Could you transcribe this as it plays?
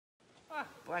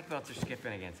Black belts are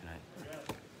skipping again tonight.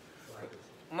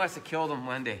 Must have killed them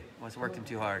Monday. Must have worked them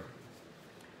too hard.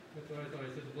 That's what I thought.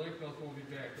 I said the black belts won't be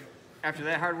back. After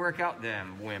that hard workout,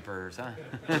 them whimpers, huh?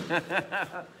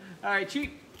 All right,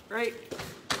 cheap, right?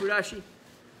 Fudashi.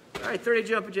 All right, 30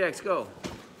 jumping jacks, go.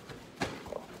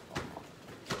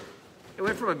 It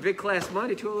went from a big class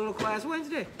Monday to a little class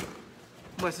Wednesday.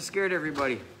 Must have scared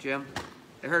everybody, Jim.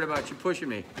 They heard about you pushing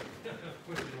me.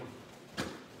 Pushing them. I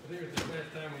think it was the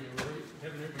last time when you were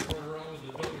having it before around with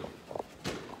the dummy.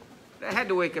 That had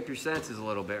to wake up your senses a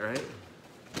little bit, right?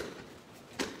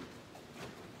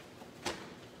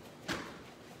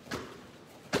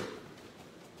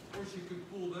 Of course, you could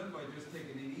fool them by just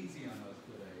taking it easy on us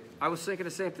today. I was thinking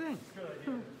the same thing. Good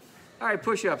idea. All right,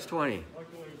 push-ups, 20. I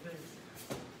like the way you think.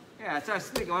 Yeah, that's what I was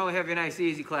thinking. Why don't we have a nice,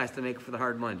 easy class to make for the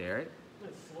hard Monday, right?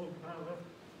 Let's slow down.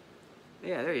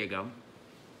 Yeah, there you go.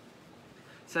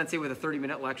 Sensei with a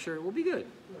 30-minute lecture will be good.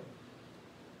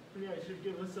 Yeah, you should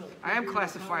give us a. I am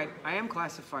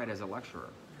classified as a lecturer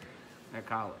at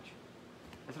college.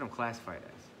 That's what I'm classified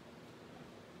as.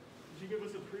 You should give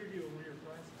us a preview of one of your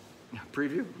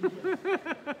classes.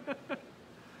 Preview?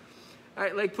 All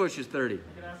right, leg pushes 30. I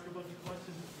can ask a bunch of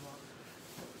questions if you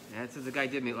want. That's what the guy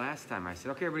did me last time. I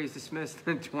said, okay, everybody's dismissed.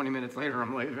 And 20 minutes later,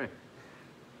 I'm leaving.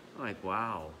 I'm like,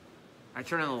 wow. I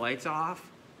turn on the lights off,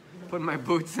 put my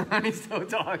boots on, he's still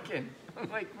talking. I'm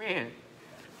like, man.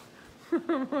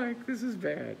 I'm like, this is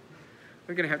bad.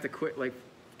 We're going to have to quit like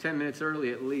 10 minutes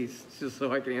early at least, just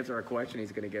so I can answer a question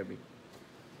he's going to give me.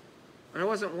 And it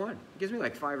wasn't one. He gives me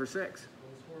like 5 or 6.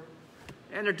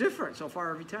 And they're different so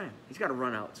far every time. He's got to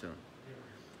run out soon.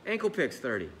 Ankle picks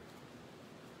 30.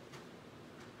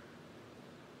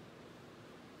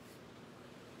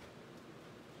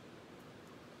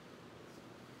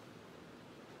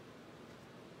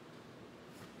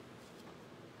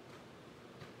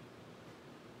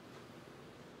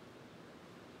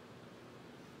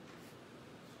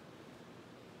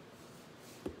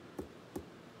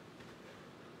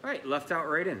 All right, left out,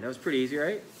 right in. That was pretty easy,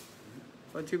 right?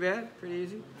 Wasn't too bad? Pretty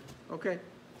easy? Okay.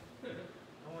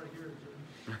 I want to hear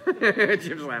it, Jim.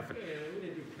 Jim's laughing. Yeah, we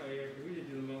didn't do kayak. We didn't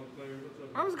do the mountain climber. What's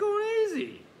up? I was going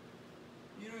easy.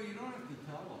 You know, you don't have to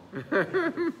tell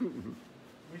them.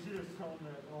 We should just tell them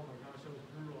that, oh my gosh, that was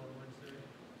brutal on Wednesday.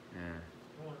 Yeah.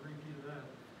 I want to repeat of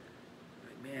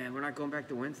that. Man, we're not going back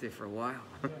to Wednesday for a while.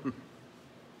 Yeah,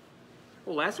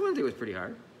 Well, last Wednesday was pretty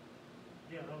hard.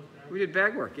 yeah, that was bad. We did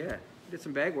bag work, yeah. We did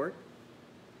some bag work.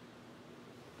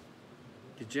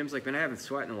 Because Jim's like, man, I haven't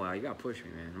sweat in a while. You got to push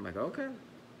me, man. I'm like, okay.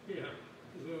 Yeah.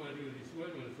 Because what I want to do is be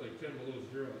sweating when it's like 10 below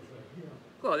 0. So. Yeah.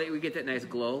 Well, we get that nice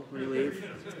glow when we leave.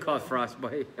 It's called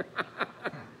frostbite.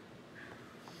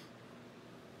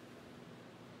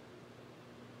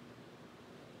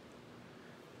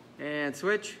 And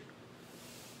switch.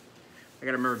 I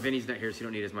got to remember Vinny's not here, so you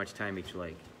don't need as much time each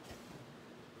leg.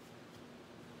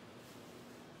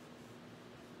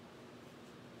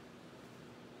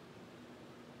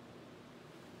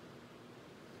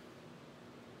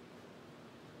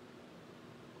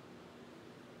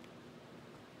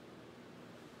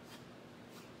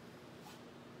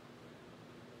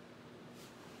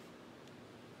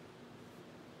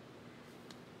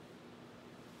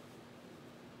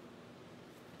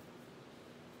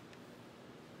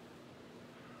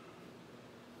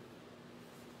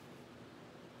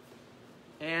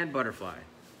 And butterfly.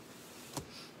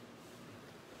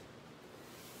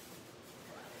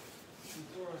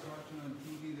 Before I was watching on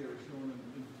TV, they were showing them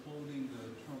imploding the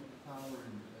Trump Tower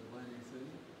in Atlantic City.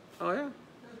 Oh, yeah?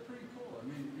 That's pretty cool. I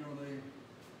mean, you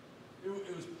know,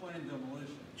 it was planned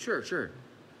demolition. Sure, sure.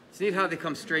 It's neat how they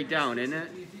come straight down, isn't it?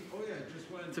 Oh yeah, it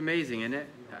just went. It's amazing, isn't it?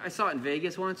 I saw it in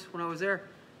Vegas once when I was there.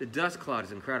 The dust cloud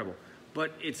is incredible.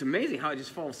 But it's amazing how it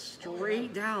just falls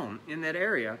straight down in that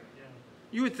area. Yeah.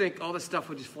 You would think all this stuff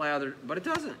would just fly out there, but it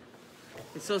doesn't.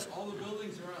 It's so... All the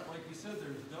buildings are out, like you said,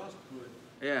 there's dust, but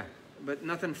Yeah, but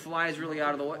nothing flies really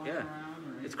out of the way. Yeah.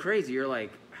 It's crazy. You're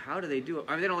like, how do they do it?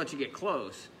 I mean, they don't let you get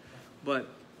close. But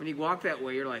when you walk that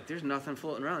way, you're like, there's nothing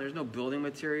floating around. There's no building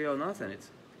material, nothing. It's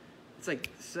like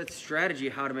such strategy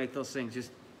how to make those things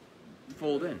just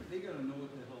fold in. They gotta know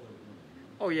what the hell they're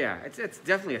doing. Oh, yeah. It's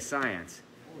definitely a science.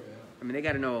 Oh yeah. I mean, they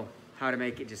got to know how to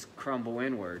make it just crumble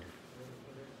inward.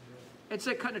 It's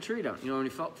like cutting a tree down, you know, when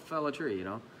you fell a tree, you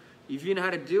know. If you know how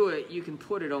to do it, you can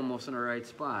put it almost in the right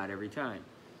spot every time.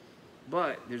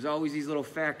 But there's always these little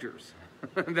factors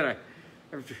that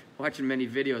I'm watching many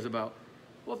videos about.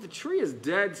 Well, if the tree is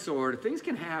dead, sort of, things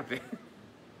can happen.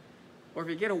 Or if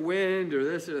you get a wind or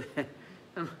this or that.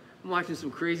 I'm watching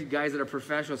some crazy guys that are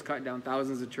professionals cutting down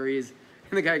thousands of trees.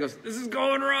 And the guy goes, this is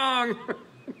going wrong.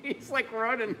 He's like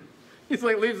running. He's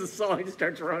like, leaves the saw, he just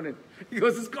starts running. He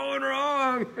goes, it's going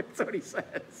wrong. That's what he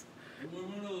says. When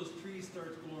one of those trees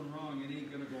starts going wrong, it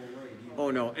ain't gonna go right either. Oh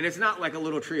no, and it's not like a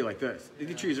little tree like this.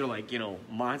 The trees are like, you know,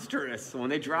 monstrous. So when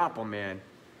they drop them, man,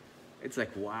 it's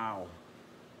like, wow.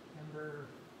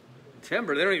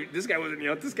 Timber. They don't even, this guy wasn't, you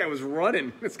know, this guy was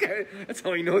running. This guy, that's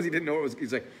how he knows he didn't know it was.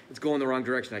 He's like, it's going the wrong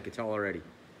direction. I could tell already.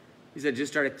 He said,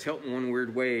 just started tilting one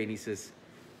weird way. And he says,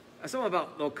 something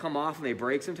about they'll come off and they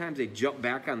break. Sometimes they jump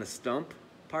back on the stump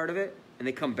part of it and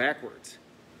they come backwards.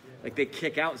 Like they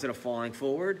kick out instead of falling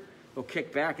forward. They'll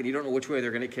kick back and you don't know which way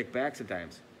they're going to kick back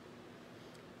sometimes.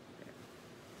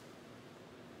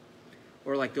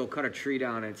 Or like they'll cut a tree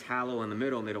down and it's hollow in the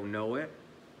middle and they don't know it.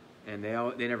 And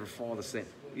they never fall the same.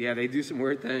 Yeah, they do some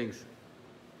weird things.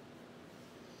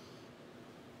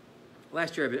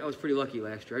 Last year, I was pretty lucky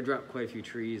last year. I dropped quite a few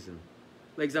trees and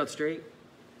legs out straight.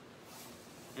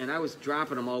 And I was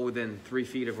dropping them all within 3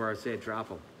 feet of where I said drop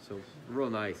them. So real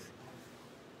nice.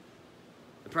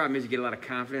 The problem is you get a lot of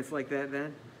confidence like that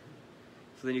then.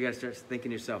 So then you got to start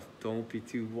thinking to yourself, don't be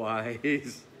too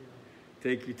wise.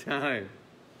 Take your time.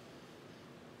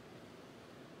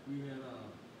 We had a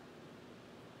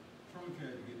trunk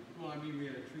had to get, well, I mean, we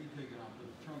had a tree taken out, but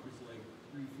the trunk was like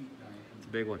 3 feet diameter. It's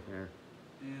a big one, yeah.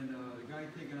 And the guy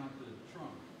taking out the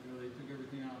trunk, you know, they took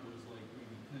everything out, there was like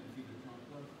maybe 10 feet of trunk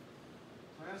left.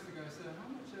 So I asked the guy, I said,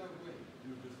 how much that weigh? You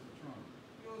know, just the trunk.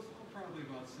 He goes, oh, probably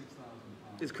about 6,000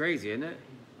 pounds. It's crazy, isn't it?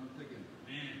 I'm thinking,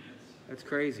 man, That's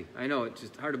crazy. I know, it's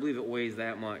just hard to believe it weighs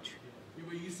that much. Yeah,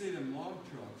 but you say them log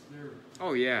trucks, they're...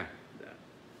 Oh, yeah.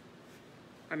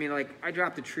 I mean, like, I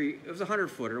dropped a tree. It was a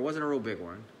 100-footer. It wasn't a real big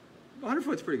one. 100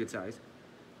 foot's pretty good size.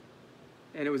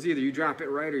 And it was either you drop it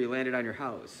right or you land it on your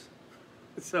house.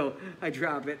 So I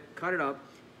drop it, cut it up,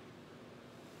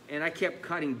 and I kept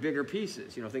cutting bigger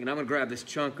pieces, you know, thinking I'm going to grab this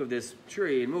chunk of this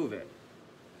tree and move it.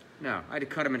 No, I had to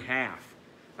cut them in half.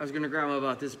 I was going to grab them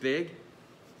about this big.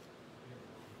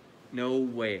 No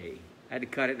way. I had to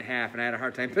cut it in half, and I had a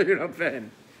hard time picking it up then.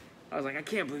 I was like, I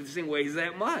can't believe this thing weighs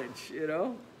that much, you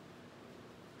know?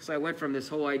 So I went from this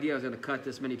whole idea I was going to cut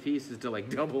this many pieces to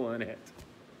like doubling it.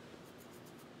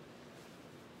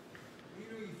 You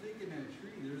know, you think in that tree,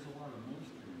 there's a lot of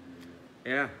moisture in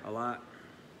there. Yeah, a lot.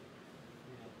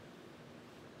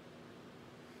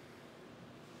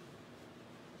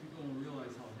 People don't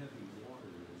realize how heavy water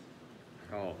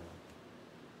is. Oh.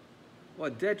 Well,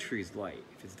 a dead tree's light.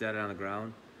 If it's dead on the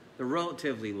ground, they're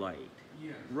relatively light.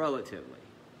 Yeah. Relatively.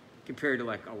 Compared to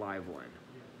like a live one.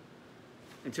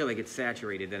 Until they get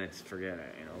saturated, then it's forget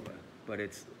it, you know. But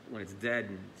it's when it's dead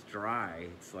and it's dry,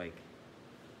 it's like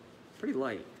pretty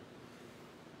light.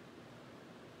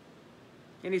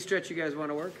 Any stretch you guys want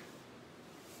to work?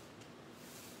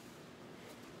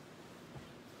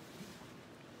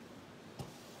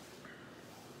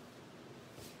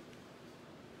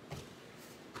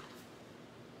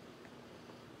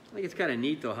 I think it's kind of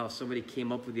neat though how somebody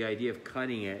came up with the idea of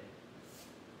cutting it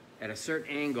at a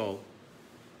certain angle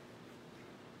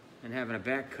and having a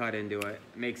back cut into it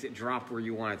makes it drop where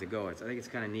you want it to go. I think it's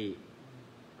kind of neat.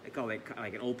 They call it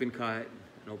like an open cut,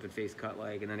 an open face cut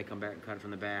leg, and then they come back and cut it from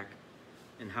the back.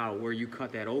 And how, where you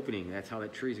cut that opening, that's how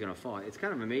that tree's gonna fall. It's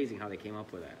kind of amazing how they came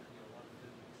up with that.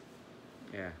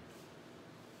 Yeah.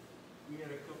 We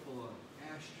had a couple of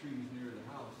ash trees near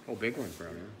the house Oh, big ones, bro,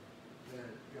 yeah. that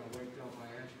got wiped out by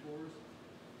ash borers.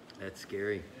 That's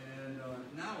scary. And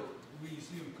now, when you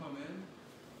see them come in,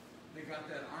 they got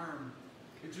that arm.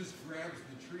 It just grabs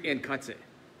the tree. And cuts it.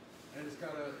 And it's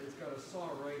got a saw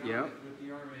right on Yep. it with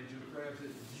the arm, and it just grabs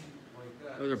it like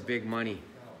that. Those are big money.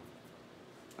 Wow.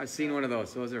 I've seen one of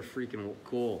those. Those are freaking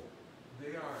cool. They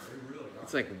are. They really are.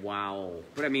 It's like, wow.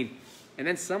 But I mean, and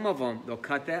then some of them, they'll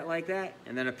cut that like that,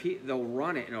 and then they'll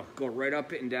run it, and it'll go right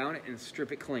up it and down it and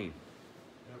strip it clean.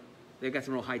 Yep. They've got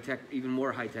some real high-tech, even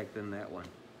more high-tech than that one.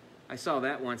 I saw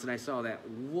that once, and I saw that,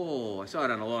 whoa, I saw it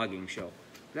on a logging show.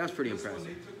 That was pretty This impressive.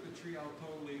 one, they took the tree out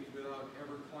totally without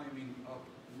ever climbing up,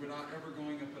 without ever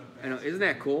going up in a basket. I know, isn't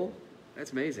that cool?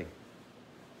 That's amazing.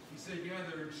 He said, yeah,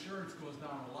 their insurance goes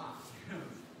down a lot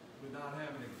without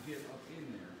having to get up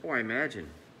in there. Oh, I imagine.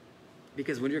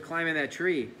 Because when you're climbing that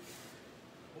tree,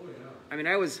 Oh, yeah. I mean,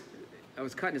 I was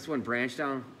cutting this one branch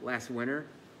down last winter.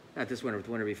 Not this winter, but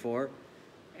the winter before.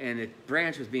 And the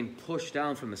branch was being pushed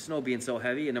down from the snow being so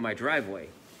heavy into my driveway.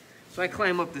 So I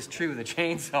climb up this tree with a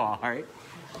chainsaw, right?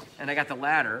 And I got the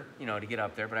ladder, you know, to get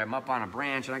up there, but I'm up on a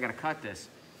branch and I gotta cut this.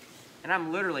 And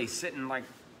I'm literally sitting like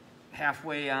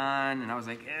halfway on, and I was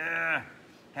like,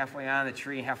 halfway on the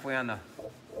tree, halfway on the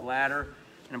ladder,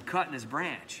 and I'm cutting this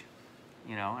branch,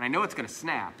 you know, and I know it's gonna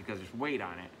snap because there's weight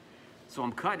on it. So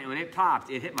I'm cutting it, when it popped,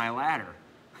 it hit my ladder.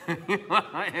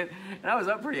 And I was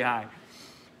up pretty high.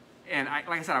 And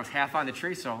like I said, I was half on the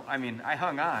tree, so I mean, I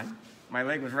hung on. My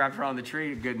leg was wrapped around the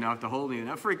tree good enough to hold me, and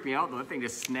that freaked me out. That thing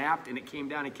just snapped, and it came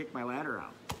down and kicked my ladder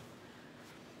out.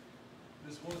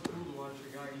 This was cool to watch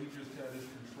the guy, he just had his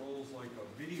controls like a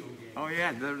video game. Oh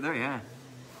yeah, yeah.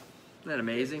 Isn't that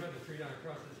amazing? Cut the tree down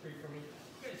across the street from me.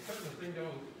 You guys cutting the thing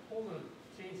down, holding a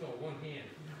chainsaw with one hand.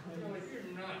 You know, like, you're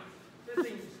nuts.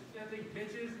 That thing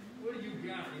pinches. What do you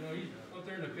got? You know, he's up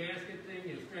there in the basket thing,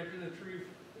 he's strapped in the tree.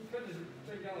 He's cutting this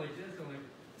thing down like this. I'm like,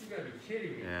 you gotta be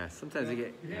kidding me. Yeah, sometimes you you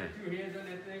get. You have two hands on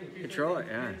that thing. In case Control that it,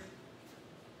 thing yeah. pinch.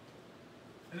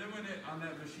 And then when on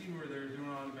that machine where they were doing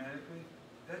it automatically,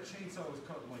 that chainsaw was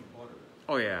cutting like butter.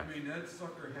 Oh yeah. I mean, that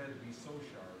sucker had to be so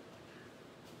sharp.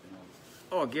 You know.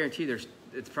 Oh, I guarantee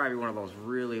it's probably one of those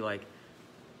really like.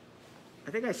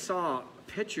 I think I saw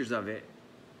pictures of it,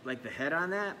 like the head on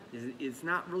that. It's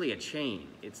not really a chain.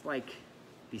 It's like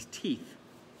these teeth.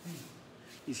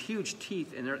 These huge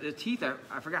teeth, and the teeth.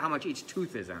 I forgot how much each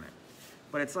tooth is on it,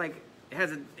 but it's like it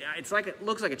has a. It's like it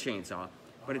looks like a chainsaw,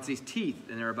 but it's these teeth,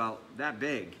 and they're about that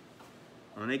big.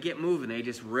 When they get moving, they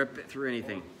just rip it through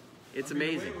anything. It's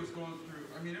amazing. The way it was going through.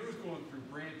 I mean, it was going through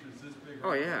branches this big.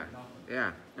 Oh yeah, like nothing.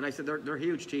 yeah. And I said they're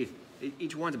huge teeth.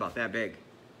 Each one's about that big.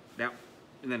 That,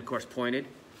 and then of course pointed.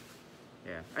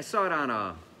 Yeah, I saw it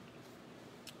on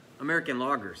American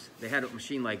Loggers. They had a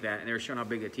machine like that, and they were showing how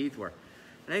big the teeth were.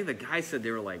 And I think the guy said they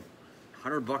were like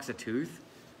 $100 a tooth.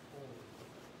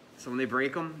 So when they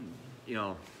break them, you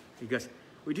know, he goes,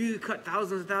 we do cut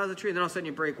thousands and thousands of trees, and then all of a sudden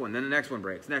you break one, then the next one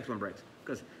breaks, the next one breaks.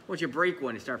 Because once you break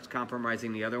one, it starts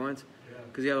compromising the other ones.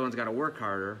 Because the other ones got to work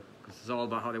harder, because it's all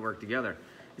about how they work together.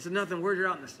 He said, nothing,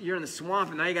 you're in the swamp,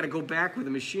 and now you got to go back with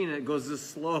the machine, and it goes this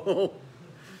slow.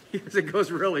 Because it goes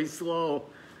really slow,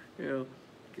 you know.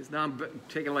 Because now I'm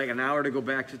taking like an hour to go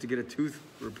back just to get a tooth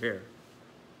repair.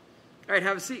 All right,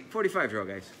 have a seat. 45-year-old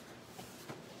guys.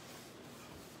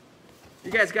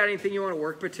 You guys got anything you want to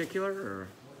work particular or?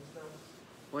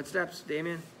 One steps,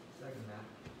 Damien. Second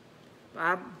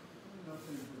that. Bob.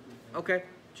 Okay,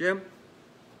 Jim.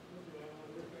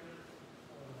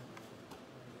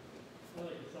 I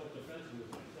like the self-defense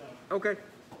with myself. Okay.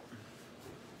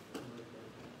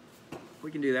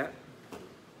 We can do that.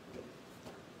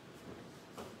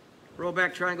 Roll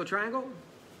back, triangle, triangle.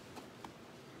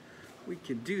 We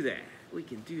can do that. We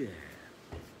can do that.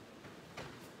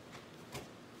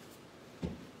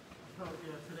 Oh,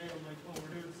 yeah, today I'm like, oh,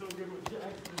 we're doing so good with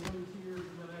Jackson and one years,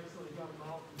 and then actually got him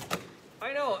out.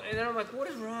 I know, and then I'm like, what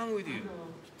is wrong with you?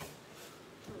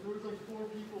 There was like 4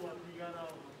 people after he got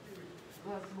out.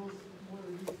 That's most more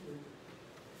than used to.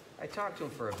 I talked to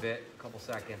him for a bit, a couple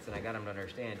seconds, and I got him to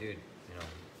understand, dude, you know.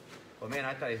 But man,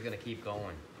 I thought he was gonna keep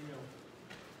going. Yeah.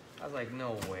 I was like,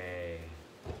 no way.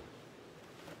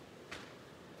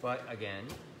 But again,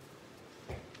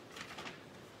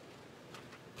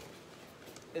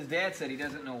 his dad said he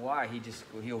doesn't know why.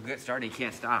 He'll get started. He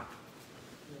can't stop.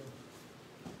 Yeah.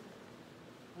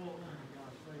 Well, oh my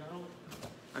gosh, like I don't.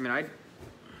 I mean,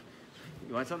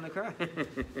 you want something to cry?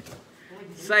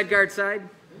 Like, Side guard side.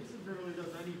 Mason barely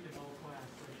does anything all class.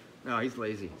 Like, No, he's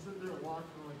lazy. I'm sitting there watching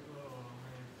like,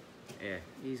 oh man. Yeah,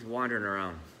 he's wandering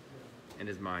around Yeah. in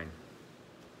his mind.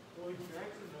 Well, like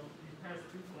Jackson though, these past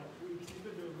 2 flat weeks, he's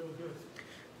been doing real good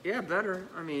Yeah, better.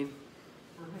 I mean,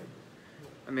 for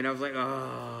him. I was like,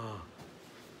 oh.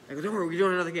 I go, don't worry, we're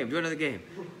doing another game. Do another game.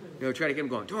 You know, try to get him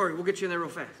going. Don't worry, we'll get you in there real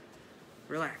fast.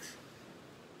 Relax.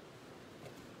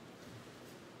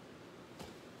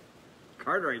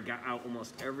 Cartwright got out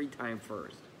almost every time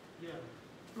first. Yeah.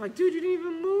 I'm like, dude, you didn't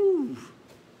even move.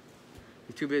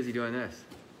 He's too busy doing this.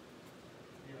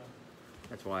 Yeah.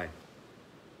 That's why.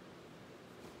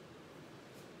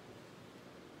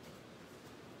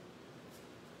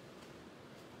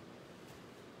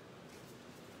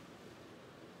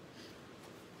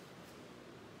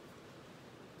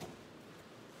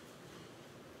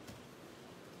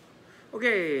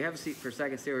 Okay, have a seat for a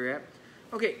second, see where you're at.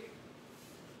 Okay,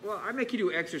 well, I make you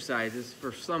do exercises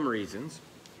for some reasons,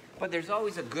 but there's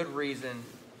always a good reason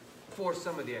for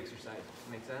some of the exercises.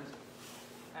 Make sense?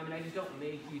 I mean, I just don't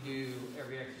make you do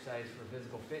every exercise for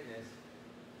physical fitness.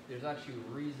 There's actually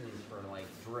reasons for, like,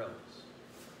 drills.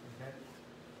 Okay?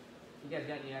 You guys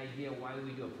got any idea why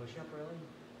we do a push-up, really?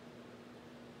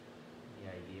 Any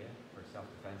idea for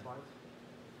self-defense wise?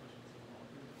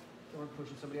 Or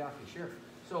pushing somebody off you, sure.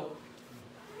 So,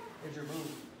 here's your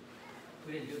move.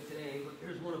 We didn't do it today, but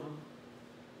here's one of them.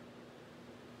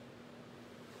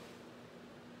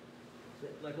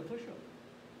 Like a push-up.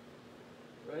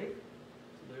 Right?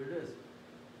 So there it is.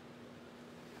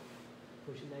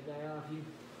 Pushing that guy off you,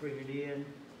 bring your knee in,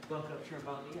 bunk up, shrimp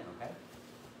out in the end, okay?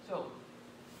 So,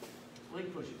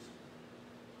 leg pushes.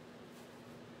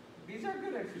 These are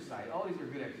good exercise. All these are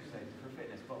good exercises for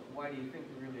fitness, but why do you think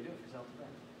we really do it for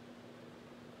self-defense?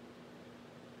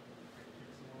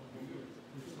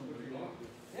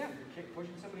 Yeah,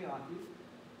 pushing somebody off you,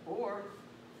 or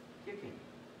kicking.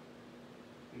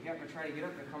 You have to try to get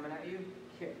up, they're coming at you,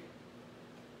 kick.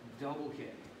 Double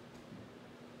kick.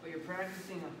 But you're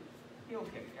practicing a heel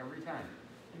kick every time.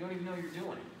 You don't even know you're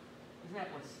doing it. Isn't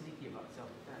that what's sneaky about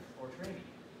self-defense or training?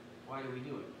 Why do we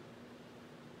do it?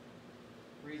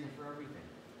 Reason for everything.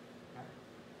 Okay?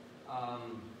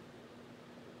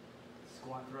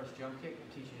 Squat, thrust, jump kick. I'm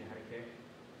teaching you how to kick.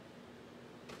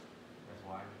 That's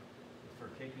why. It's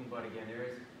for kicking, but again, there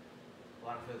is a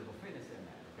lot of physical fitness in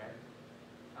that. Okay?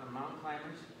 Mountain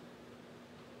climbers,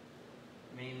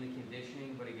 mainly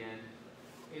conditioning, but again,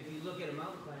 if you look at a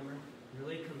mountain climber, your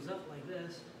leg comes up like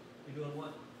this. You're doing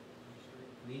what?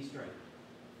 Knee strike.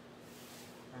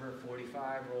 Remember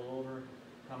 45, roll over,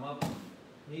 come up,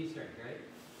 knee strike, right?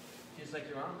 Just like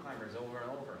your mountain climbers over and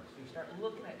over. So you start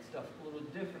looking at stuff a little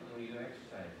differently when you do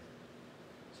exercise.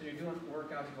 So you're doing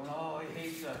workouts, you're going, oh, he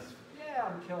hates us. Yeah,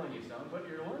 I'm killing you, son, but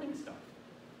you're learning stuff.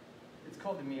 It's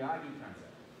called the Miyagi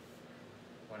concept.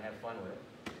 Want to have fun with it?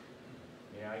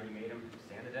 Miyagi made him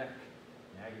stand the deck.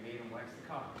 Miyagi made him wax the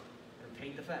car. Or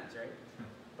paint the fence, right?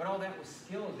 But all that was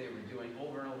skills they were doing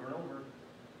over and over and over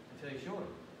until you showed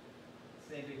them.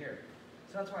 Same thing here.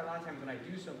 So that's why a lot of times when I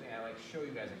do something, I like show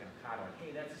you guys like a kata, like,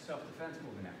 hey, that's a self-defense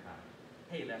move in that kata.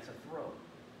 Hey, that's a throw.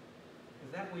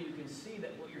 Because that way you can see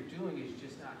that what you're doing is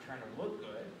just not trying to look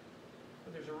good,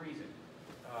 but there's a reason.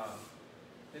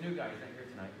 The new guy is not here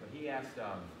tonight, but he asked,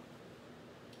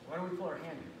 why don't we pull our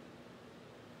hand in?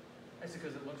 I said,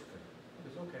 because it looks good.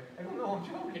 He goes, okay. I don't know, I'm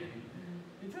joking.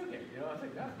 He took it, you know, I was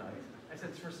like, that's nice. I said,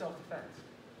 it's for self-defense.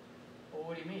 Well,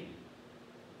 what do you mean?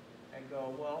 I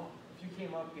go, well, if you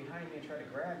came up behind me and tried to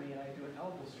grab me and I do an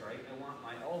elbow strike, I want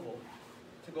my elbow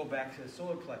to go back to the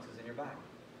solar plexus in your body.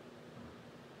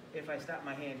 If I stop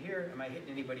my hand here, am I hitting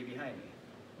anybody behind me?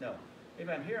 No. If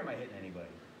I'm here, am I hitting anybody?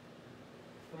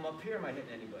 If I'm up here, am I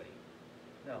hitting anybody?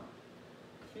 No.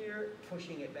 Here,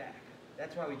 pushing it back.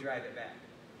 That's why we drive it back.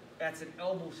 That's an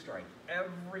elbow strike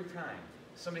every time.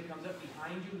 Somebody comes up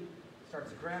behind you,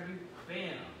 starts to grab you,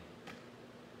 bam.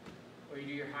 Or you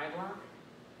do your high block,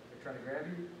 they're trying to grab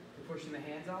you, you're pushing the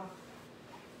hands off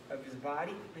of his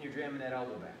body, and you're jamming that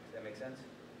elbow back. Does that make sense?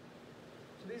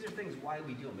 So these are things why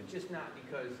we do them, but just not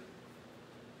because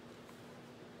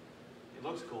it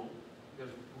looks cool.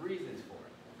 There's reasons for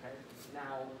it, okay?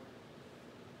 Now,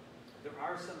 there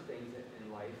are some things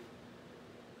in life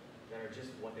that are just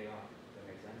what they are. Does that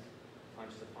make sense? Punch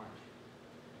is a punch.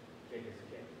 Kick is a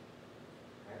kick.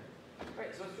 Okay? All right,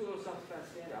 so let's do a little self-defense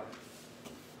stand-up.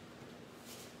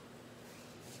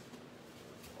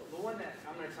 The one that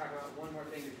I'm going to talk about, one more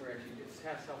thing before I actually get to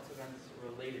self-defense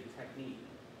related technique.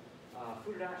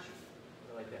 Furudashi,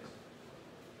 like this.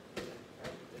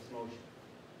 Right? This motion.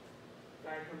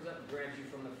 Guy comes up and grabs you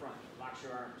from the front, locks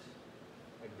your arms,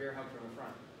 like bear hug from the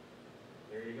front.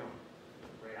 There you go,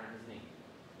 right on his knee.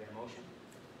 That motion.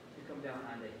 You come down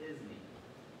onto his knee.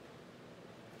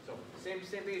 So same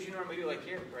thing as you normally do, like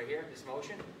here, right here, this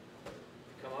motion.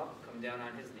 Come up, come down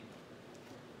on his knee.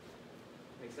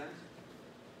 Make sense?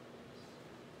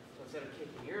 So instead of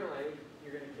kicking your leg,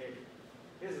 you're going to kick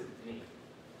his knee.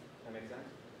 That make sense?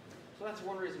 So that's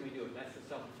one reason we do it. That's the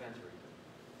self-defense reason.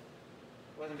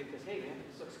 It wasn't because, hey man,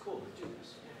 this looks cool, let's do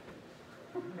this.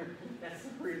 That's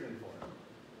the reason for it.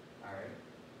 Alright?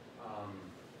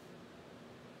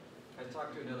 I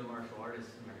talked to another martial artist,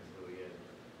 I'm not sure who he is,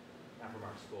 not from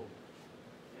our school.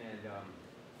 And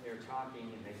they were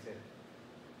talking and they said,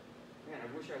 man, I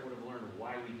wish I would have learned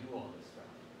why we do all this stuff.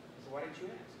 I said, why didn't you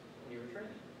ask when you were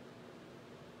training?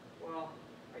 Well,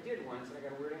 I did once and I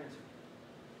got a weird answer.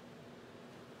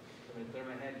 I'm going to clear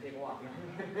my head and take a walk. No.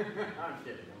 I'm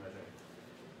kidding. I'm not saying.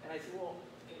 And I said, well,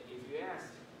 if you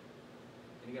asked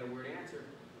and you got a weird answer,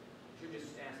 you should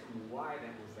just ask them why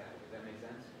that was that way. Does that make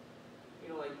sense? You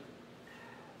know, like,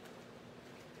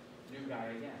 new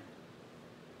guy again.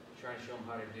 Trying to show him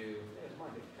how to do, it was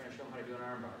Monday, trying to show him how to do an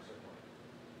arm bar certain way.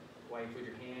 Why you put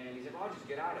your hand, he said, well, I'll just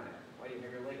get out of that. Why do you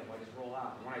have your leg up? Why just roll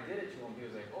out? And when I did it to him, he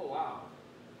was like, oh, wow.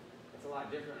 That's a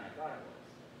lot different than I thought it was.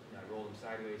 You know, I rolled him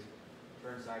sideways,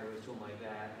 turned sideways to him like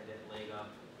that, had that leg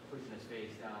up, pushing his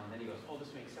face down, and then he goes, oh,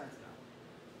 this makes sense now.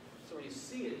 So when you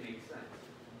see it, it makes sense,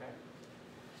 okay?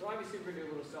 So obviously we're going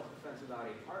to do a little self-defense without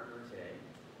a partner today.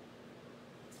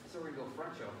 So we're going to go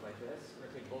front choke like this.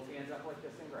 We're going to take both hands up like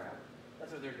this and grab.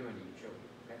 That's what they're doing to you, choke you,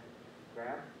 okay?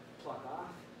 Grab, pluck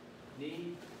off,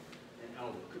 knee, and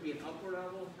elbow. Could be an upward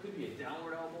elbow, could be a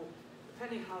downward elbow,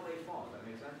 depending how they fall. Does that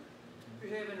make sense? If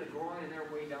you're having a groin and they're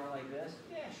way down like this,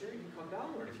 yeah, sure, you can come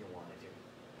downward if you want.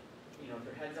 if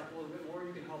their head's up a little bit more,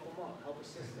 you can help them up, help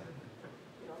assist them.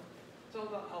 You know, it's all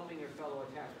about helping your fellow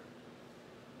attacker.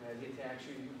 As he attacks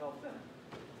you, you help them.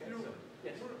 Okay, You know, so,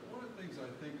 yes. one of the things I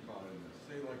think about in this,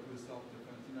 say like with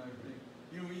self-defense and everything,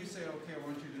 you know, when you say, okay, I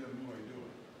want you to do that move, I do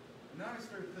it. Now I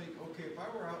start to think, okay, if I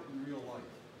were out in real life,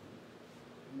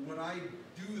 would I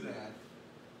do that,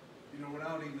 you know,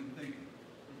 without even thinking?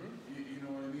 Mm-hmm. You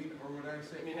know what I mean? Or would I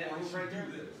say, You mean oh, that I move should right do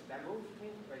there? this? That move, you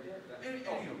mean, right there? That, Any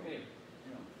of them. any.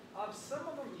 You know, Some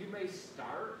of them you may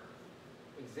start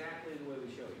exactly the way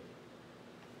we show you.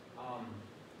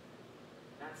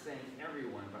 Not saying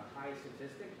everyone, but high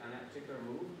statistic on that particular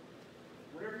move.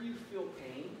 Whenever you feel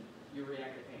pain, you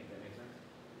react to pain. Does that make sense?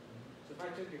 So if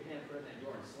I took your hand, put it in that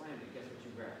door, and slammed it, guess what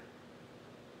you grabbed?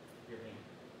 Your hand.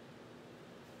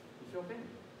 You feel pain.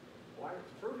 Why? It's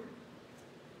proving.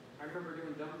 I remember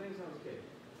doing dumb things when I was a kid.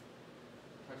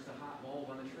 Touch the hot bulb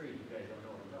on the tree. You guys don't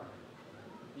know what I'm talking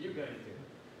about. You guys do.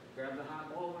 Grab the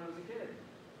hot bulb when I was a kid.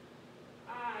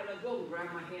 I let go, grab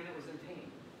my hand that was in pain.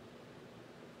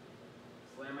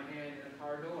 Slam my hand in the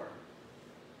car door.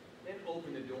 Then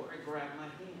open the door, I grab my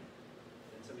hand.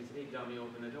 And somebody said, hey dummy,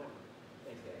 open the door.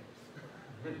 Thanks, Dad.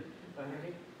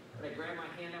 Alright? But I grab my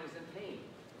hand that was in pain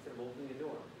instead of opening the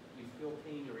door. You feel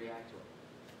pain, you react to it.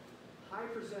 High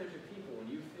percentage of people, when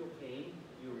you feel pain,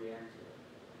 you react to it.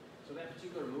 So that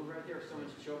particular move right there, if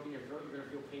someone's choking your throat, you're going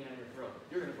to feel pain on your throat.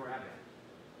 You're going to grab that.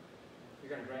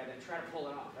 You're going to grab that, try to pull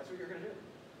it off. That's what you're going to do.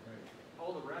 right.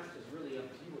 All the rest is really up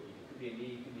to you what you do. Could be a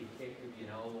knee, could be a kick, could be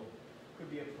an elbow, could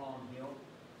be a palm heel.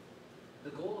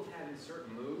 The goal of having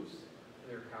certain moves for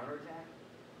their counterattack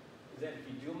is that if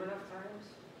you do them enough times,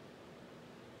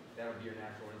 that'll be your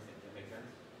natural instinct. That make sense?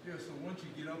 Yeah, so once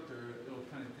you get up there, it'll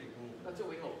kind of take over. That's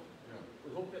what we hope. Yeah. We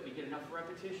hope that we get enough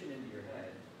repetition into your head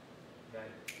that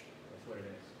that's what it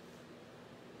is.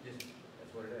 Just,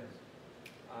 that's what it is.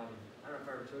 I don't know if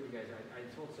I ever told you guys, I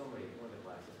told somebody in one of the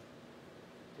classes,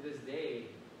 to this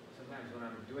day, sometimes when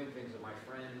I'm doing things with my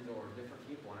friends or different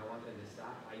people and I want them to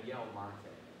stop, I yell Monte.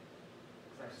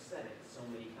 Because I've said it so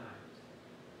many times.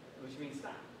 Which means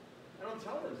stop. I don't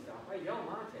tell them to stop, I yell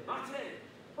Monte. Monte!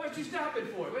 What you stopping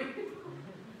for? Wait.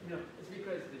 You know, it's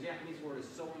because the Japanese word is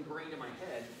so ingrained in my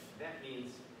head, that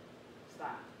means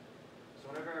stop.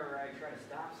 So whenever I try to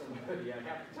stop somebody, I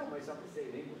have to tell myself to say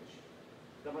it in English.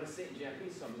 I'm going to say it in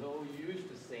Japanese, so I'm so used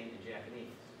to saying it in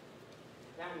Japanese.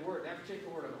 That word, that particular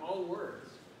word of all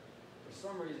words, for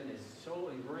some reason is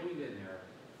so ingrained in there,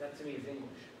 that to me is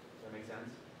English. Does that make sense?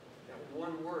 That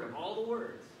one word of all the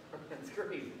words, that's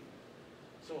crazy.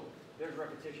 So there's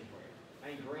repetition for you.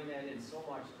 I ingrained that in so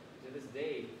much to this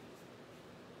day.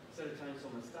 Instead of telling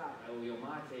someone stop, I will yell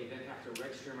mate, then have to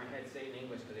register in my head, say it in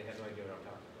English because they have no idea what I'm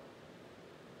talking about.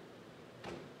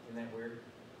 Isn't that weird?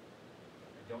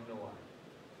 I don't know why.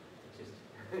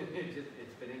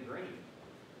 It's been ingrained.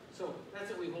 So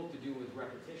that's what we hope to do with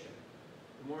repetition.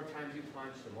 The more times you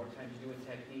punch, the more times you do a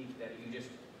technique that you just,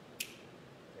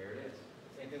 there it is.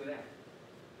 Same thing with that.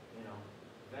 You know,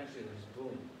 eventually there's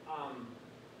boom.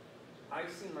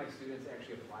 I've seen my students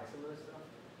actually apply some of this stuff.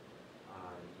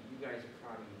 You guys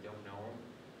probably don't know him.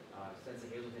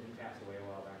 Sensei Hazelton, he passed away a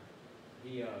while back.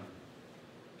 He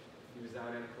was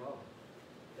out at a club.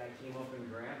 Guy came up and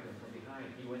grabbed him from behind.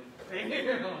 He went,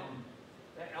 bam!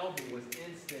 That elbow was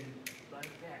instant,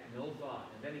 like that, no thought.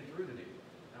 And then he threw the dude.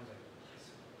 And I was like,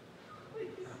 what?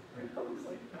 I was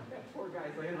like, that poor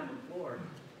guy's laying on the floor.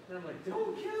 And I'm like,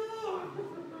 don't kill him!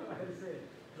 I had to say it.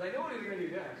 Because I know what he was going to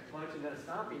do next. Punch and then a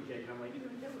stomping kick. And I'm like, he's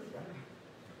going to kill this guy.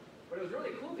 But it was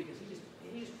really cool because he just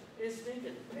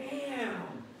instinctive,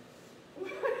 bam!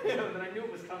 You know, and I knew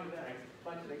it was coming next.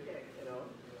 Punch and a kick, you know.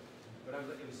 But I was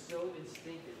like, it was so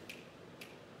instinctive.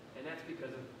 And that's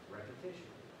because of repetition.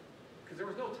 Because there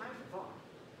was no time for thought.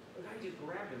 The guy just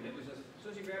grabbed him. It was just, as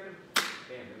soon as you grabbed him,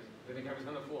 bam, the guy was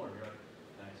on the floor. And you're like,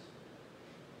 nice.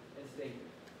 Instinctive.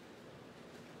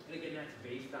 And again, that's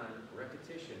based on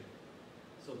repetition.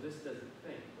 So this doesn't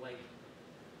think. Like,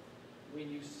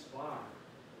 when you spar,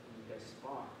 you guys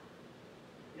spar,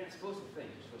 you're not supposed to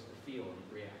think. You're supposed to feel and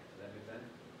react. Does that make sense?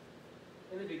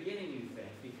 In the beginning, you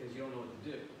think because you don't know what to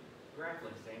do.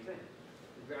 Grappling, same thing.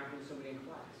 You're grappling somebody in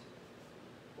class.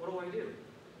 What do I do?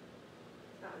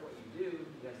 Not what you do.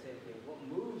 You gotta say, okay, what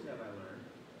moves have I learned?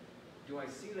 Do I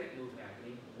see that move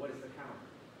happening? What is the counter?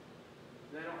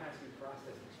 And that all has to be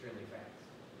processed extremely fast.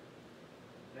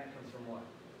 And that comes from what?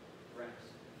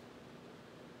 Reps.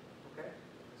 Okay?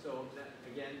 So that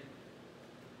again,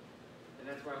 and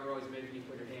that's why we're always making you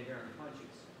put your hand here on the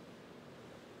punches.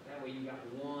 That way you got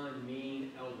one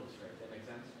mean elbow strike. That make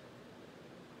sense?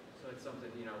 So it's something,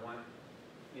 you know,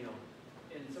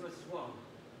 and someone says, well,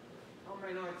 how am I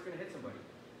know it's going to hit somebody?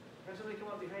 Have somebody come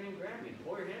up behind you and grab me.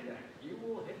 Pull your hand back. You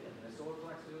will hit them in the solar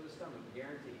plexus of the stomach,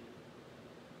 guaranteed.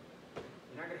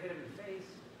 You're not going to hit them in the face.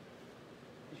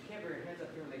 Because you can't bring your hands up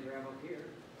here when they grab up here.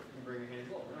 You can bring your hands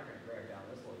low. We're not going to grab down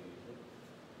this low usually.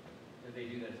 If they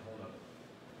do that, it's a whole nother.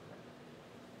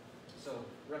 So,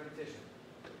 repetition.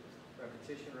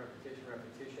 Repetition, repetition,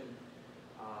 repetition.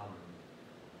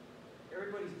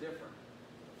 Everybody's different.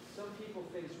 Some people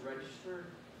think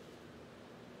register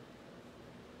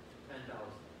 10,000.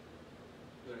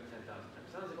 Do it 10,000 times.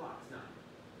 Sounds like a lot. It's not.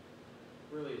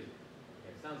 Really isn't.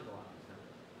 Okay, it sounds like a lot. It's not.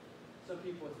 Some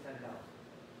people it's 10,000.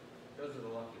 Those are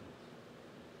the lucky ones.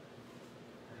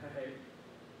 Alright?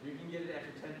 You can get it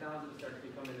after 10,000 to start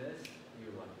becoming this,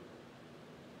 you're lucky.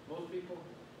 Most people,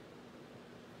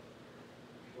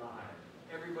 lie.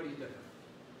 Everybody's different.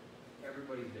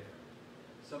 Everybody's different.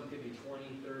 Some could be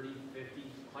 20, 30,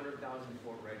 50, 100,000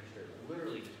 before registered.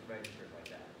 Literally just registered like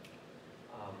that.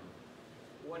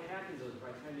 What happens is by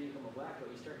the time you become a black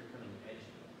belt, you start becoming edgy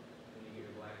when you get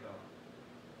your black belt.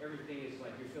 Everything is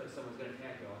like you feel like someone's going to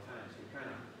attack you all the time. So you kind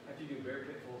of, after you do very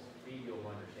pitful speed, you'll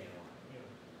understand why. Yeah.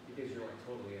 Because you're like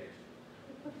totally edgy.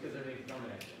 Because they're making fun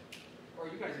of you. Or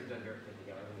you guys have done dirt pit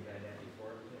together when you've had that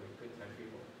before. You know, we could touch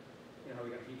people. You know how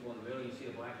we got people in the middle, you see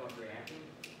the black belt reacting?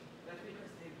 That's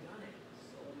because they've done it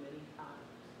so many times.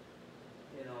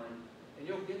 You know, and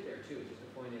you'll get there too. Just the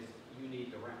point is, you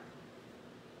need the rep.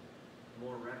 The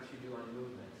more reps you do on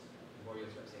movements, the more you'll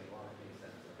start saying, wow, that makes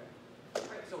sense, okay? All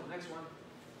right, so next one.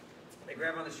 They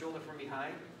grab on the shoulder from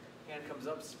behind, hand comes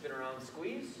up, spin around,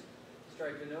 squeeze,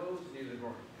 strike the nose, knee to the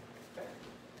groin. Okay?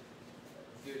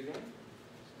 Do it again.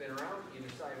 Spin around,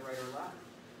 either side, right or left.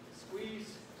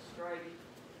 Squeeze, strike,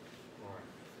 groin.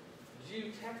 Do you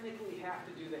technically have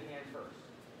to do the hand first?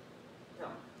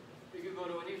 No. You could go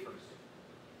to a knee first.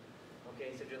 Okay,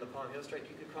 instead of doing the palm heel strike,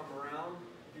 you could come around.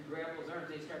 If you grab those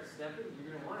arms, they start stepping,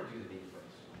 you're going to want to do the knee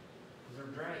first. Because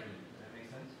they're dragging you. Does that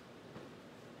make sense?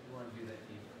 You want to do that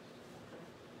knee first. Okay.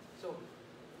 So,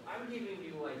 I'm giving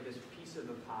you like this piece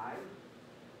of the pie,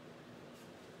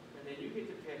 and then you get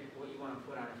to pick what you want to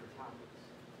put on it for toppings.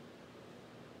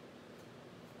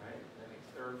 Right? That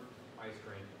makes ice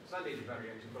cream. Sundays are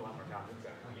better, you can put a lot more toppings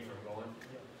on it. Keep them going.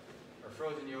 Yeah. Or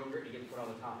frozen yogurt, you get to put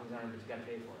all the toppings on it, but you got to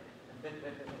pay for it.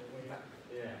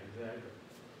 Yeah, exactly.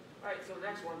 All right, so the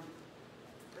next one,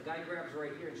 the guy grabs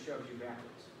right here and shoves you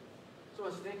backwards. So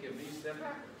instinctively, you step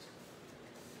backwards.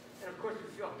 And of course, if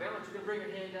you feel off balance, you can bring your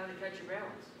hand down and catch your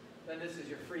balance. Then this is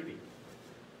your freebie.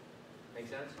 Make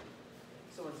sense?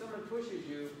 So when someone pushes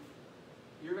you,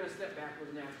 you're going to step backwards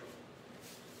naturally.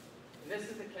 And this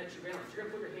is to catch your balance. You're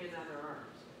going to put your hands on their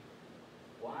arms.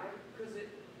 Why? Because it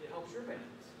helps your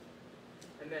balance.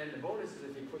 And then the bonus is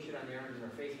if you push it on the arms and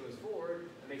our face moves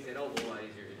forward, it makes it a whole lot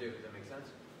easier to do. Does that make sense?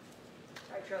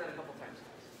 All right, try that a couple times,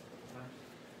 guys.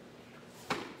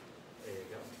 There you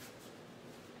go.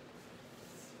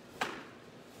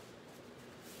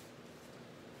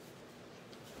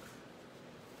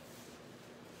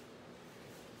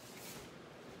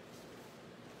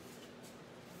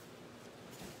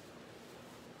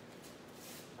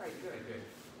 All right, good, good.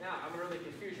 Now, I'm going to really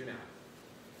confuse you now.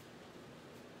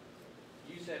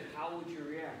 You said, how would you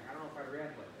react? I don't know if I'd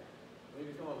react like that. When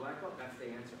you become a black belt, that's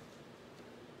the answer.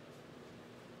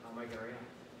 How am I going to react?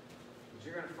 Because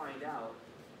you're going to find out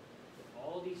that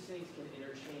all these things can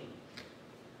interchange.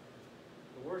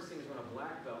 The worst thing is when a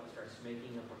black belt starts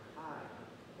making up a kata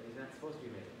that he's not supposed to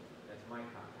be making. That's my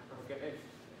kata, okay?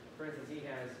 For instance, he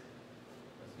has,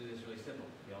 let's do this really simple.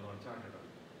 You all know what I'm talking about.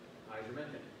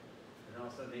 Ajamente. And all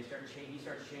of a sudden he starts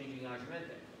changing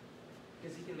Ajamente.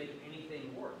 Because he can make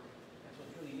anything work. That's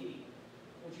what's really neat.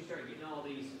 Once you start getting all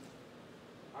these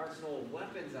arsenal of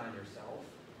weapons on yourself,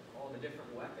 all the different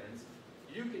weapons,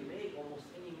 you can make almost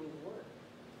any move work.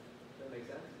 Does that make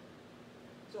sense?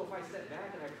 So if I step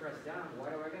back and I press down,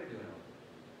 why do I gotta do it all?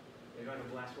 Maybe I do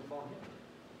a blast football hit.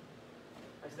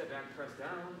 I step back, press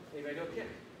down, maybe I do a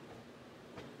kick.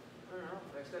 I don't know.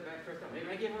 If I step back, press down. Maybe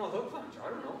I give him a hook punch.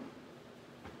 I don't know.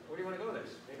 Where do you want to go with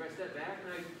this? Maybe I step back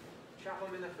and I chop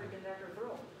him in the freaking neck or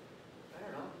throat. I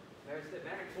don't know. Maybe I step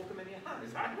back and poke him in the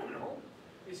eyes. I don't know.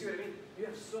 You see what I mean? You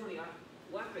have so many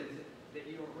weapons that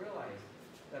you don't realize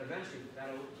that eventually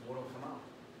that'll what'll come out.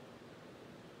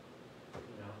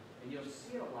 You know? And you'll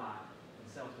see it a lot in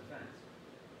self-defense.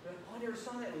 You're like, oh, I never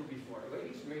saw that move before.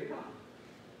 Wait, he's made it up.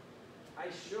 I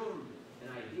show them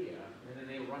an idea, and then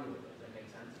they run with it. Does that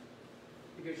make sense?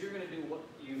 Because you're going to do what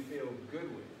you feel good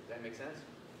with. Does that make sense?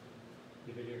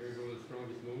 Did you ever go the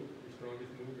strongest move, your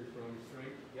strongest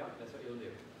strength? Yep, that's what you'll do.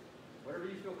 Whatever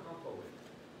you feel comfortable with.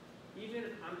 Even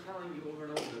if I'm telling you over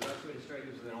and over the best way to strike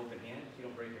is with an open hand, if you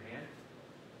don't break your hand,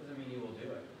 doesn't mean you will do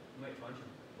it. You might punch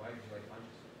him. Why? Because you like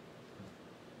punches.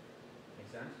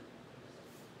 Make sense?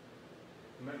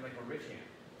 You might like a rich hand.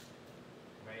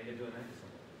 You might end up doing that to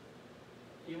someone.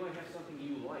 You might have something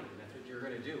you like, and that's what you're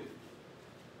going to do.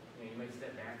 And you might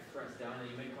step back, press down, and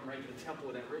you might come right to the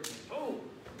temple with that rich hand. Boom!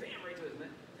 Bam! Right to his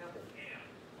temple. Bam!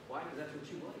 Why? Because that's what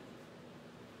you like.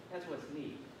 That's what's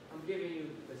neat. I'm giving you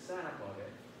the setup of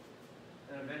it,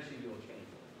 and eventually you'll change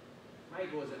it. My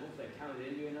goal is that hopefully I counted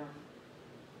into you enough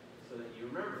so that you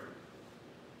remember it.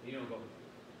 You don't go,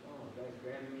 oh, guy's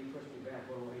grabbing me, pushed me back,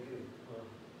 what do I do?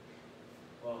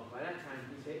 Well, by that time,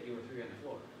 he's hit you or threw you on the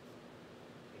floor.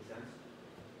 Make sense?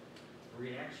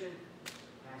 Reaction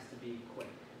has to be quick.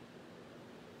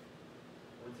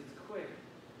 Once it's quick,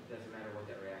 it doesn't matter what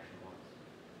that reaction was.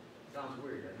 Sounds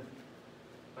weird, doesn't it?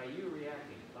 By you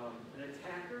reacting, an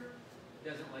attacker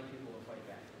doesn't like people to fight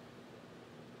back.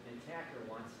 An attacker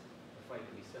wants the fight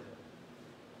to be simple.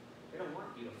 They don't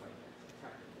want you to fight back.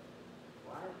 Attacker.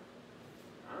 Why?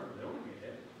 I don't know. They don't want to get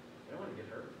hit. They don't want to get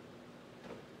hurt.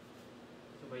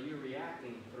 So by you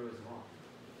reacting, throws them off.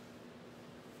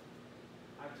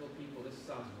 I've told people this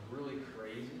sounds really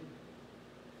crazy.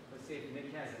 Let's say if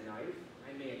Nick has a knife,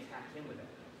 I may attack him with that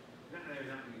knife.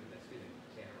 Not using that, excuse me,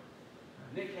 Sandra.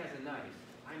 Nick has a knife,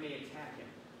 I may attack him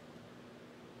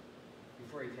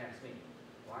before he attacks me.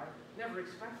 Why? Never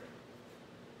expect it.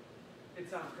 It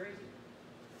sounds crazy.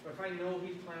 But if I know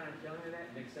he's planning on killing me with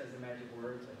that, Nick says the magic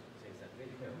words, I say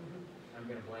something, kill. I'm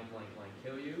gonna blank, blank, blank,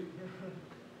 kill you.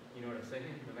 You know what I'm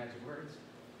saying? The magic words.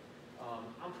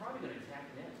 I'm probably gonna attack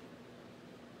Nick.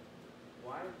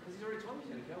 Why? Because he's already told me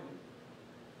he's gonna kill me.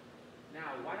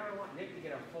 Now, why do I want Nick to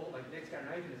get a full, like Nick's got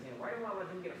a knife in his hand, why do I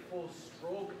want him to get a full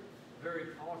stroke,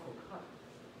 very powerful cut?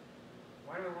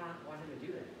 Why do I want him to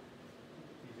do that?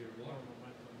 Easier to block.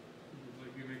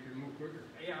 Like you make your move quicker.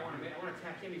 Yeah, I want to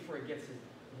attack him before he gets his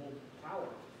whole power.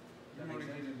 You want to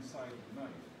get inside the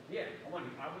knife. Yeah, I want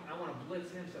to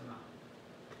blitz him somehow.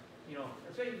 You know,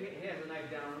 let's say he has a knife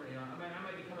down, you know, I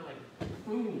might be coming like,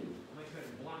 boom! I might try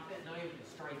to block that knife and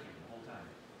strike him the whole time.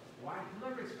 Why? I'm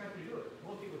never expecting to do it.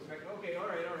 Most people expect, okay, all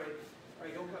right,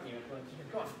 don't cut me,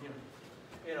 come on,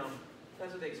 you know,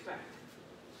 that's what they expect.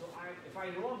 So if I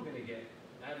know I'm going to get,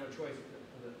 I have no choice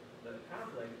for the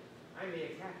conflict, I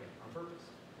may attack him on purpose.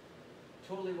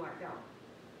 Totally whacked out.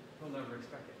 He'll never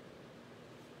expect it.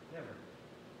 Never.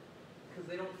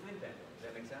 Because they don't think that way. Does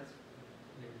that make sense?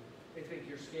 Yeah. They think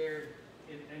you're scared,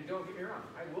 and don't get me wrong,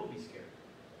 I will be scared.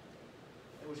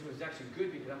 Which was actually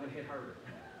good because I'm going to hit harder.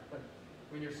 But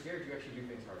when you're scared, you actually do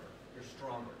things harder. You're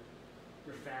stronger.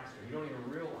 You're faster. You don't even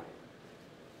realize it.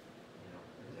 You know,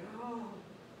 oh.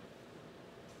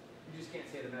 You just can't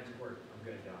say the magic word, I'm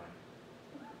going to die.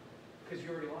 Because you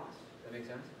already lost. Does that make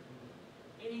sense?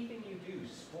 Anything you do,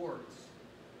 sports,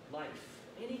 life,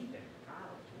 anything,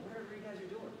 college, whatever you guys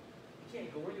are doing, you can't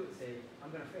go into it and say,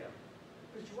 I'm going to fail.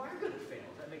 Because you are going to fail.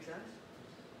 Does that make sense?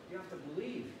 You have to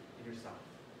believe in yourself.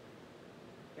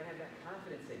 You gotta have that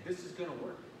confidence, say, this is gonna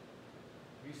work.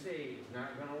 If you say it's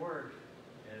not gonna work,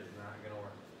 it is not gonna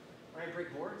work. When I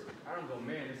break boards, I don't go,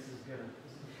 man, this is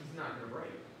not gonna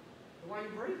break. Then why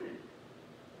are you breaking it?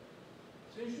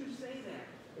 As soon as you say that,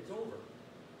 it's over.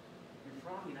 You're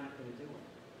probably not gonna do it.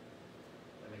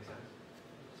 That makes sense?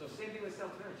 So same thing with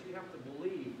self-defense. You have to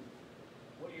believe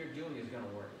what you're doing is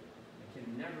gonna work. You can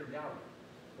never doubt it.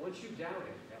 Once you doubt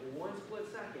it, that one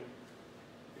split second,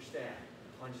 you're stabbed,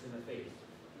 punched in the face.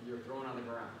 You're thrown on the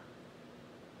ground.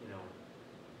 You know,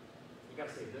 you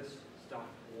gotta say this stuff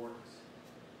works.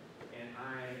 And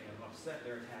I am upset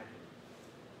they're attacking.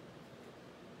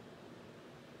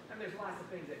 And there's lots of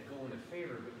things that go in the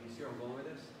favor, but you see where I'm going with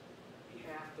this? You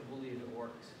have to believe it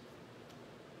works.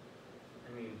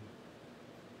 I mean,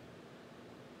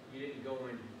 you didn't go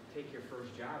and take your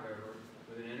first job ever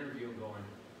with an interview going,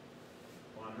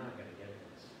 well, I'm not gonna get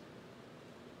this.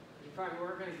 You probably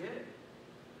weren't gonna get it.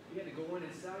 You had to go in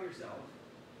and sell yourself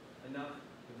enough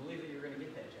to believe that you were going to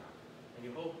get that job. And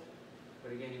you hoped,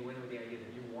 but again, you went in with the idea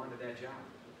that you wanted that job.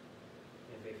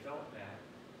 And if they felt that,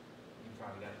 you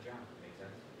probably got the job. Make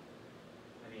sense?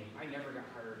 I mean, I never got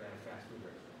hired at a fast food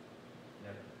restaurant.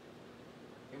 Never.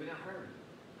 They would not hire me.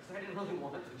 Because I didn't really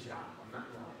want the job. I'm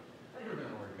not lying. I didn't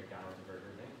really want to work at McDonald's and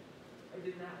Burger King. I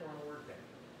did not want to work there.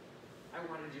 I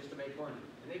wanted just to make money.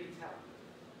 And they could tell.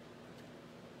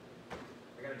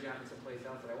 I got a job in some place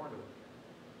else that I wanted to work at.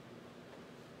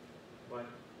 But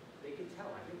they could tell,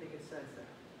 I think they could sense that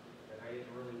I didn't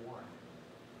really want it.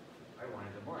 I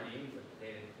wanted the money, but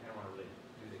I don't want to really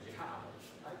do the job.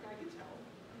 I could tell.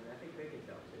 I mean, I think they could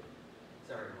tell too.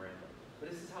 Sorry, I'm rambling.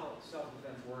 But this is how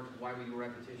self-defense works, why we do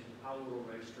repetition, how we will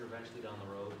register eventually down the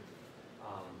road.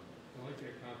 I like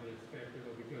that confidence factor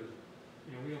though, because,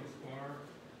 you know, we don't spar,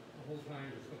 whole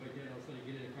time and stuff like that, all of a sudden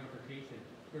you get in a confrontation.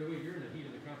 Right away, you're in the heat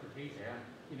of the confrontation. Yeah.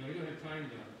 You know, you don't have time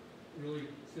to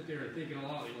really sit there and think it all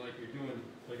out, you know, like you're doing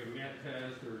like a math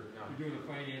test or No. you're doing a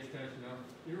finance test, you know.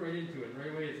 You're right into it.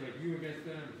 Right away, it's like you against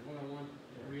them, it's one-on-one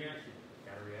reaction.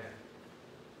 Gotta react.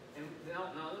 And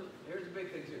now, here's a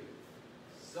big thing too.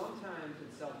 Sometimes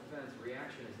in self-defense,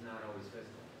 reaction is not always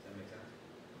physical. Does that make sense?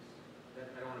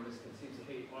 I don't want to misconceive. Say,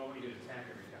 hey, all I want you to do is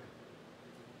attack every time.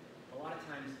 A lot of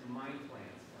times, mind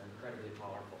plans are incredibly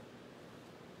powerful.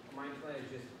 A mind plan is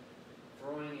just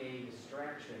throwing a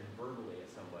distraction verbally at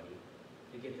somebody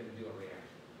to get them to do a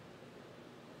reaction.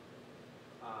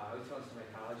 I was telling some of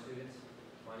my college students,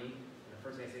 funny, and the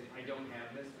first thing I say, I don't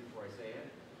have this before I say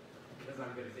it, because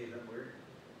I'm going to say something weird.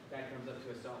 Guy comes up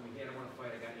to us, telling me, hey, I don't want to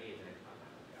fight, I got AIDS, and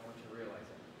I want you to realize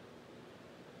it.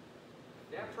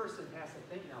 That person has to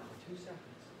think now for 2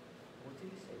 seconds. What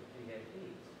did he say? He had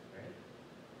AIDS, right?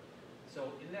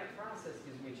 So in that process, it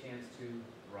gives me a chance to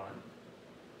run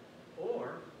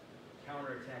or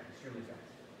counterattack extremely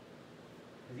fast.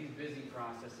 Because he's busy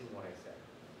processing what I said.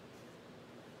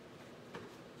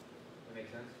 That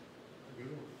make sense?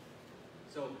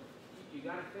 So you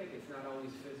got to think it's not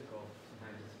always physical,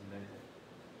 sometimes it's mental.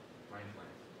 Mind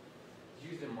plans. It's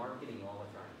used in marketing all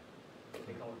the time.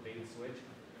 They call it bait and switch.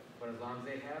 But as long as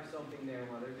they have something there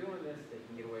while they're doing this, they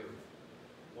can get away with it.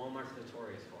 Walmart's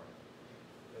notorious for it.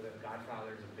 They're the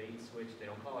godfathers of bait and switch. They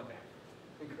don't call it that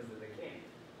because they can't.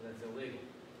 That's illegal.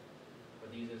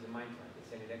 But they use it as a mind plan. They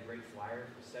send you that great flyer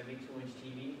for 72-inch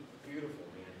TV. Beautiful,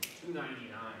 man. $299.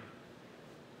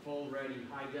 Full ready,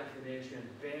 high definition.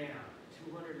 Bam.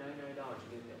 $299. You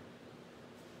get that.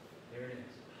 There it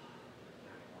is.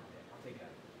 I don't want that. I'll take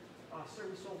that. Oh, sir,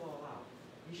 we sold all out.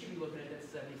 You should be looking at that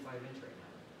 75-inch right now.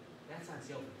 That's on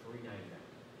sale for $399.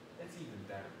 That's even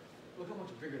better. Look how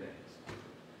much bigger that is.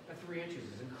 That 3 inches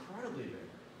is incredibly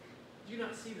big. Do you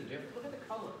not see the difference? Look at the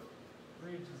color.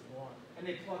 3 inches long. And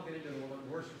they plugged it into one of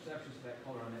the worst receptions for that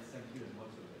color on that 17 as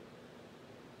much as it.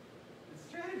 It's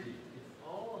strategy. It's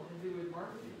all to do with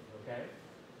marketing, okay?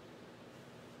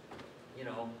 You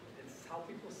know, it's how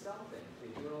people sell things.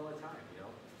 They do it all the time, you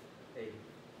know? They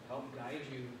help guide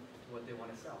you to what they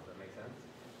want to sell. Does that make sense?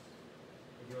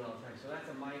 They do it all the time. So that's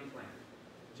a mind plan.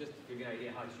 Just to give you an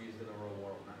idea how it's used in the real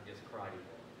world, not just karate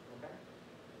world. Okay?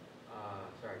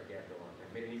 Sorry to gap a long time.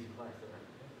 Made an easy class, didn't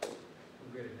I? I'm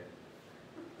good at that.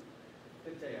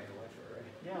 Didn't tell you I have to watch for it, right?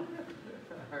 Yeah.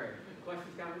 All right.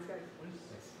 Questions, comments, guys?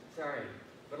 Sorry.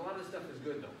 But a lot of this stuff is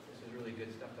good, though. This is really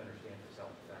good stuff to understand for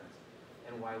self-defense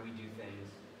and why we do things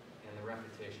and the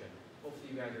repetition. Hopefully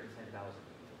you guys are at 10,000. If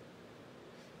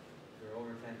you're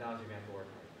over 10,000, you're going to have to work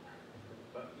hard.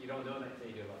 But you don't know that until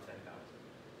you do about 10,000.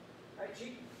 All right,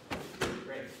 Chief.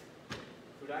 Great.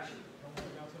 Fudashi.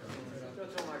 No,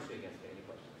 so much against it. Any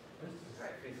questions? All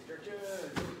right, face stretches.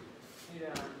 Need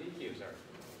DQ, sir.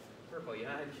 Purple,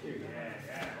 yeah, DQ.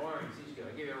 Yeah. Orange, he's good.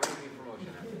 I give you a ranking promotion.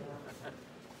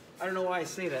 I don't know why I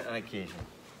say that on occasion.